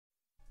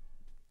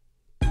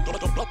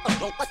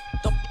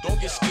Don't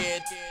get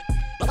scared.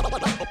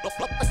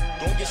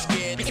 Don't get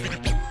scared.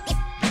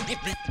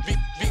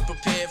 Be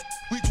prepared.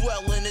 We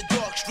dwell in the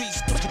dark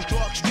streets.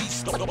 Dark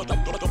streets. Don't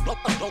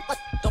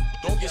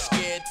get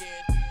scared.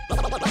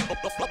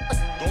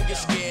 Don't get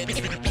scared. Be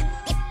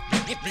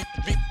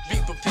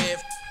prepared.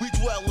 We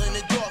dwell in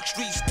the dark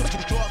streets.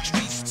 Dark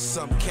streets.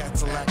 Some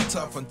cats will act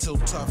tough until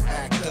tough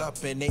act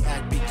up, and they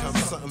act become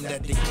something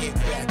that they can't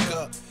back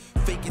up.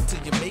 Fake it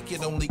till you make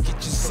it, only get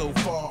you so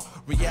far.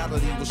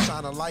 Reality will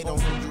shine a light on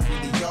who you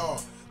really are.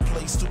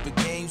 Play stupid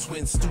games,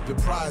 win stupid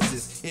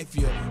prizes. If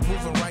you're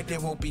moving right, there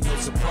won't be no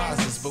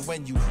surprises. But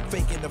when you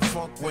faking the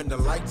funk when the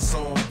lights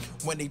on,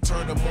 when they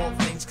turn them off,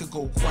 things could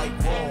go quite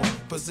wrong.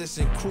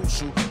 Position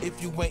crucial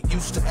if you ain't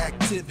used to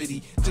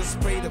activity. Just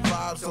spray the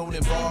vibes, don't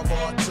involve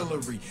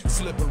artillery.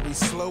 Slippery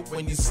slope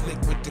when you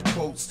slick with the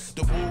quotes.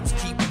 The wolves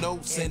keep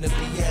notes and it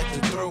be at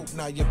the throat.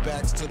 Now your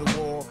back's to the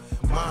wall,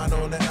 mine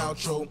on the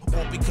outro.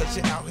 All because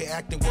you're out here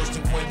acting worse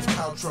than Gwyneth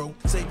Paltrow.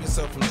 Save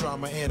yourself from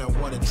drama and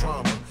unwanted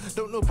trauma.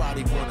 Don't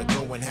nobody wanna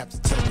go and have to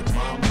tell your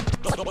mama.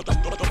 Don't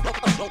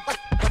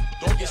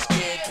get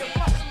scared.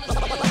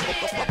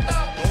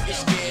 Don't get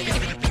scared.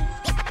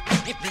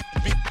 Be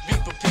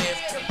prepared.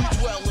 We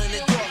dwell in the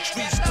dark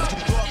streets.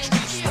 Dark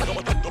streets.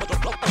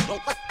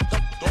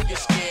 Don't get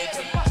scared.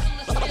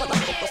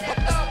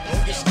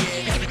 Don't get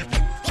scared.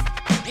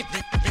 Be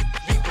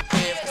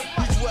prepared.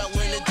 We dwell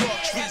in the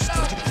dark streets.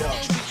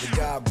 The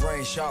guy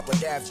brain sharp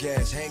like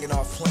Afghans, hanging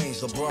off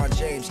planes. LeBron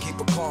James keep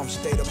a calm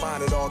state of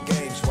mind at all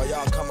games. While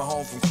y'all coming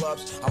home from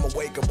clubs, I'ma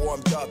wake up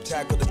warmed up,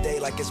 tackle the day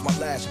like it's my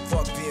last.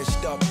 Fuck being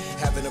stuck,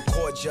 having a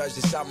court judge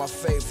decide my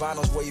fate.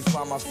 Vinyl's where you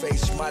find my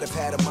face. You might have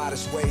had a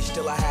modest wage,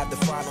 still I have the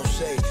final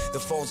say. The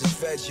phones is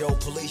fed, yo,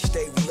 police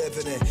state we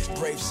living in.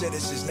 Brave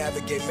citizens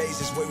navigate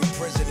mazes where we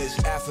prisoners.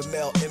 Alpha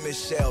male, image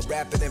cell,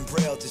 rapping in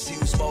braille to see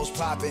who's most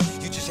popping.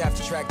 You just have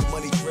to track the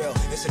money trail.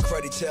 It's a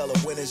cruddy tale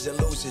of winners and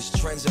losers,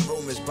 trends and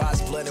rumors.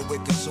 Bots blended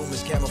with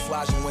consumers,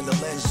 camouflaging when the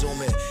lens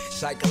zoom in.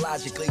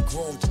 Psychologically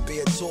groomed to be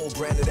a tool,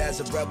 branded as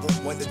a rebel.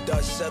 When the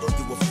dust settled,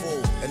 you a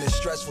fool. And it's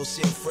stressful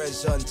seeing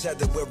friends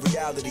untethered with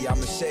reality.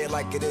 I'ma say it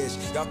like it is.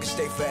 Y'all can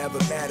stay forever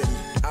mad at me.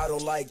 I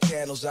don't like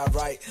candles, I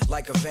write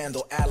like a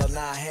vandal. Alan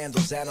I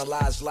handles,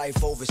 analyze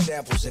life over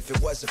samples. If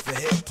it wasn't for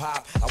hip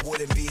hop, I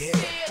wouldn't be here.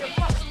 The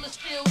hustle is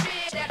still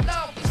here, that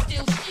love is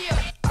still here.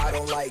 I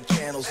don't like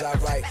candles, I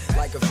write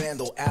like a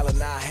vandal.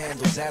 Alan I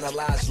handles,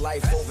 analyze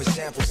life over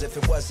samples. If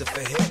it wasn't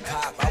for hip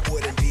hop, I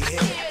wouldn't be here.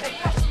 The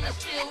hustle is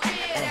still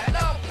here, that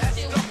love is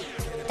still here.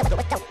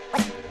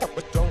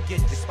 But don't get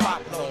your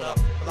spot blown up.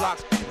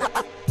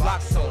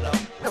 Blocks sewn up.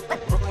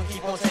 Brooklyn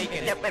keep on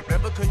taking it.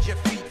 Remember, could your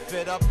feet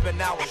fit up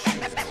in our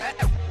shoes?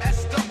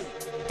 That's double.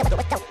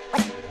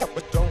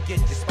 But don't get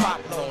your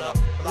spot blown up.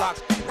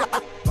 Blocks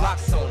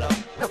sewn up.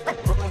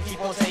 Brooklyn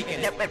keep on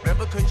taking it.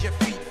 Remember, could your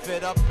feet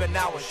fit up in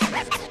our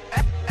shoes?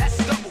 That's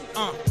double.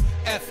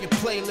 F your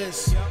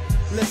playlist.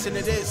 Listen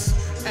to this.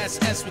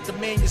 SS with the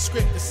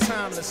manuscript is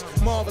timeless.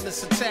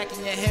 Marvelous,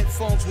 attacking your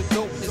headphones with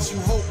dopeness. You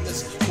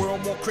hopeless.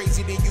 World more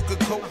crazy than you could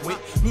cope with.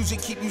 Music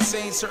keep you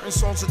sane, certain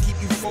songs will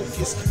keep you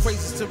focused.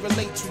 Phrases to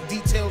relate to,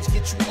 details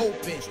get you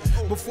open.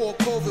 Before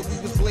COVID, we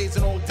was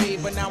blazing all day,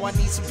 but now I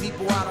need some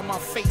people out of my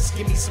face.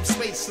 Give me some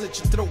space, slit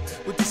your throat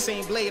with the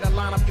same blade. I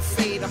line up your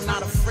fade. I'm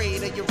not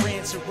afraid of your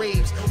rants and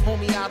raves.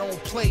 Homie, I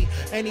don't play.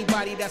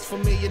 Anybody that's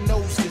familiar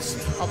knows this.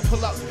 I'll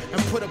pull up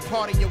and put a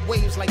part in your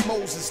waves like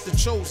Moses, the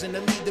chosen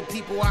to lead the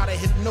people out of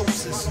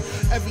hypnosis.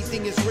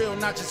 Everything is real,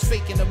 not just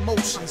faking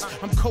emotions.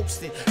 I'm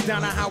coasting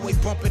down a highway,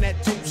 bumping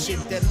that dope shit,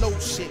 that low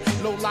shit.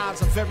 Low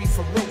lives are very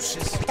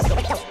ferocious.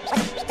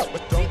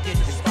 But don't get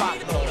your spot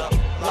blown up.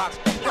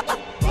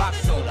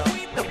 Blocks sewn up.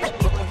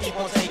 Brooklyn keep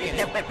on taking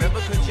it. Remember,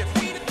 could your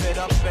feet fit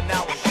up in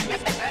our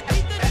shoes?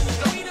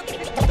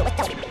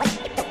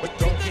 But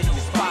don't get your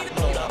spot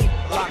blown up.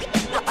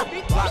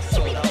 Blocks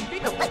sewn up.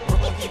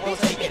 Brooklyn keep on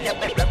taking it.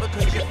 Remember,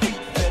 could your feet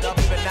fit up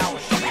in our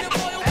shoes?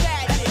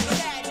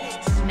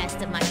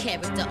 My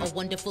character, a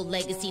wonderful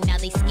legacy. Now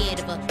they scared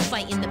of her,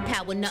 fighting the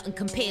power, nothing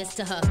compares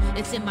to her.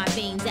 It's in my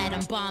veins,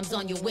 atom bombs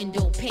on your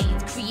window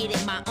panes.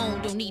 Created my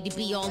own, don't need to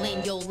be all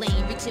in your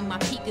lane. Reaching my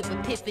peak of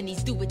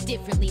epiphanies, do it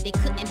differently. They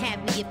couldn't have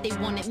me if they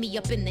wanted me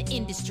up in the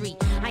industry.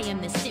 I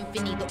am the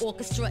symphony, the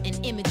orchestra and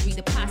imagery,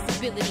 the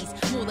possibilities,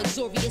 more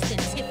luxurious than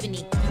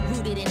Tiffany.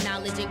 Rooted in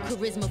knowledge and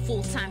charisma,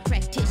 full-time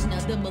practitioner,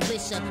 the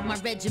militia, my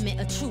regiment,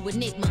 a true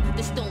enigma.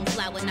 The stone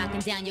flower knocking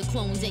down your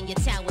clones and your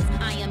towers.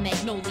 I am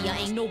Magnolia,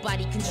 ain't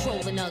nobody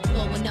controlling her.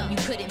 Glowing up, you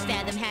couldn't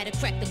fathom how to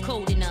crack the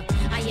code in her.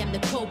 I am the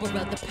cobra,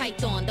 the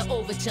python, the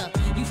overture.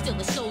 You still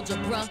a soldier,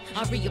 bruh,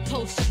 I'll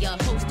reupholster ya.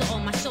 Holster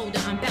on my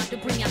shoulder, I'm about to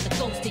bring out the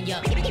ghost in ya.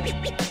 Meet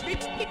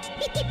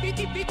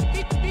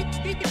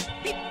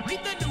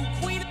the new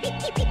queen.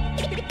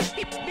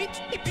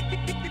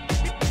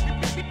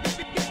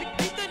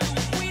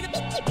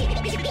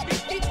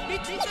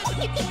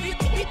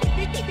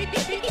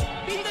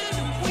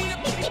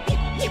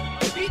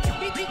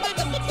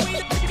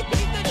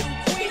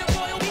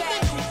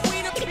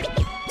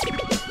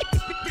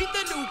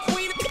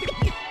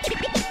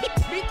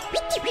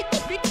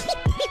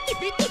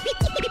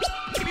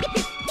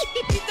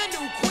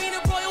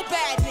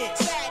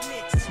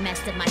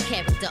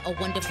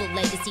 a wonderful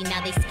legacy,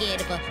 now they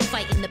scared of her.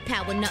 Fighting the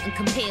power, nothing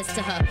compares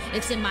to her.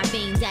 It's in my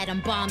veins,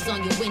 atom bombs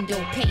on your window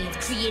panes.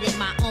 Created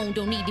my own,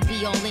 don't need to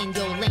be all in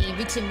your lane.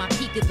 Reaching my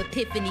peak of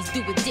epiphanies,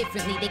 do it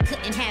differently. They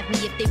couldn't have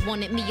me if they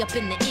wanted me up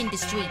in the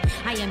industry.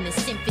 I am the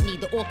symphony,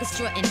 the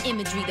orchestra and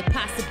imagery, the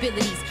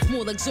possibilities,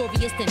 more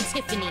luxurious than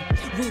Tiffany.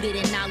 Rooted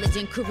in knowledge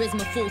and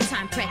charisma,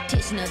 full-time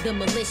practitioner, the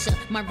militia,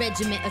 my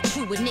regiment, a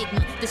true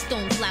enigma. The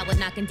stone flower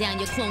knocking down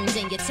your clones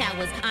and your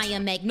towers. I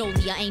am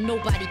Magnolia, ain't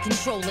nobody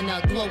controlling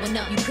her. Glowing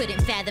up, you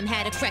couldn't fathom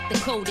how to crack the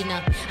code in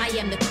her. I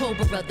am the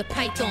cobra, the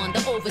python,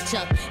 the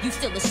overture. You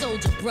still a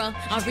soldier, bruh,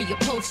 I'll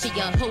reupholster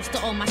ya. Host to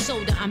on my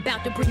shoulder, I'm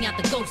about to bring out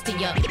the ghost in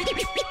ya. Meet the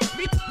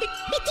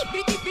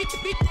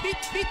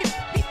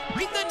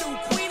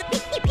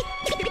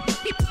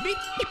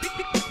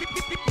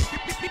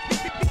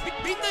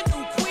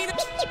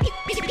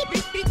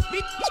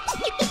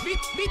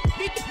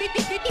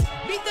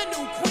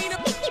new queen.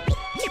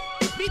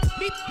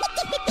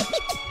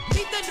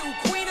 Meet the new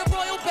queen of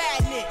Royal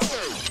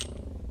Badness.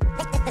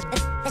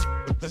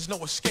 There's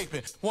no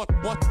escaping.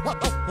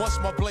 Once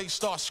my blade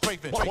starts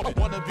scraping,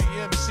 wanna be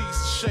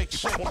MCs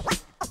shaking.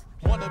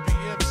 Wanna be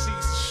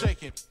MCs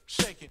shaking.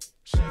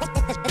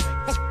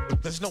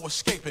 There's no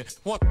escaping.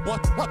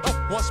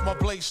 Once my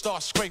blade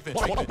starts scraping,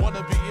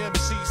 wanna be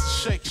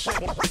MCs shaking.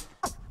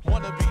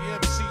 Wanna be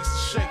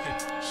MCs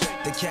shaking.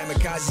 The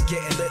kamikaze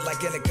getting lit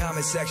like in the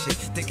comment section.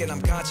 Thinking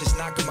I'm conscious,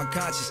 knocking my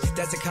conscience.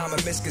 That's a common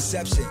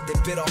misconception. They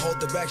bit our whole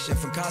direction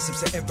from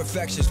concepts to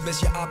imperfections.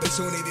 Miss your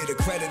opportunity to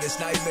credit us,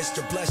 now you missed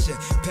your blessing.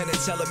 Penn and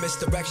Teller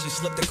misdirection,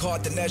 slip the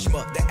card to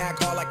Nejma. They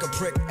act all like a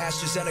prick,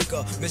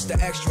 AstraZeneca, Mr.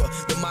 Extra.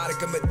 The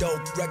modicum of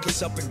dope,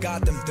 reckless up in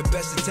Gotham. The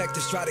best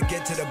detectives try to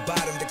get to the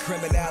bottom. The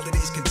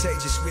criminality's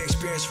contagious, we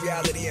experience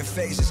reality in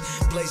phases.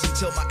 Blazing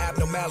till my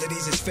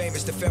abnormalities is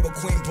famous. The Pharaoh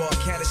Queen brought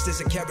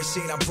canisters of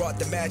kerosene, I brought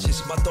the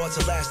matches. My thoughts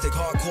elastic,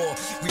 hardcore,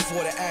 we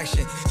for the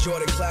action.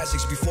 Jordan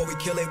classics, before we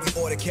kill it,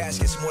 we order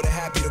caskets. More than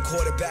happy to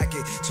quarterback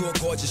it to a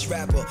gorgeous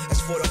rapper.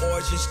 As for the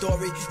origin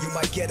story, you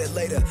might get it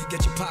later.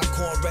 Get your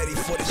popcorn ready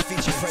for this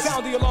feature present.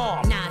 Sound the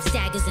alarm. Knives,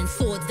 daggers, and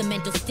swords, the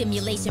mental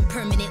stimulation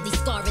permanently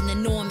scarring the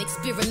norm.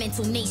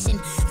 Experimental nation,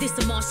 this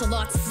a martial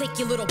arts flick,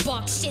 you little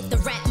bark shit. The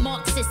rap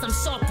Marxist, I'm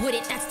sharp with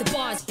it, that's the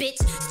bars, bitch.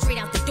 Straight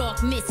out the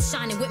dark mist,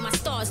 shining with my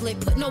stars lit.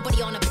 Put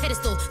nobody on a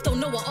pedestal, throw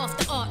Noah off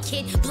the ark,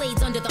 kid.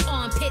 Blades under the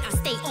armpit, I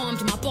stay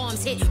armed, my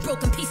bombs hit.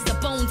 Broken pieces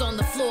of bones on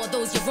the floor,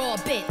 those your raw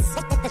bits.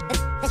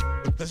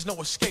 There's no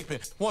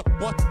escaping.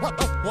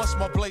 Once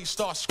my blade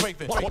starts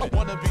scraping,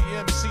 wanna be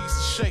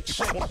MCs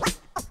shaking.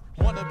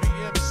 Wanna be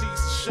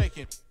MCs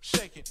shaking.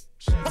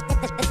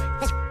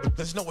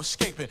 There's no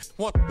escaping.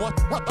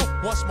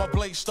 Once my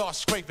blade starts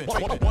scraping,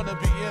 wanna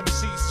be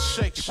MCs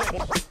shaking.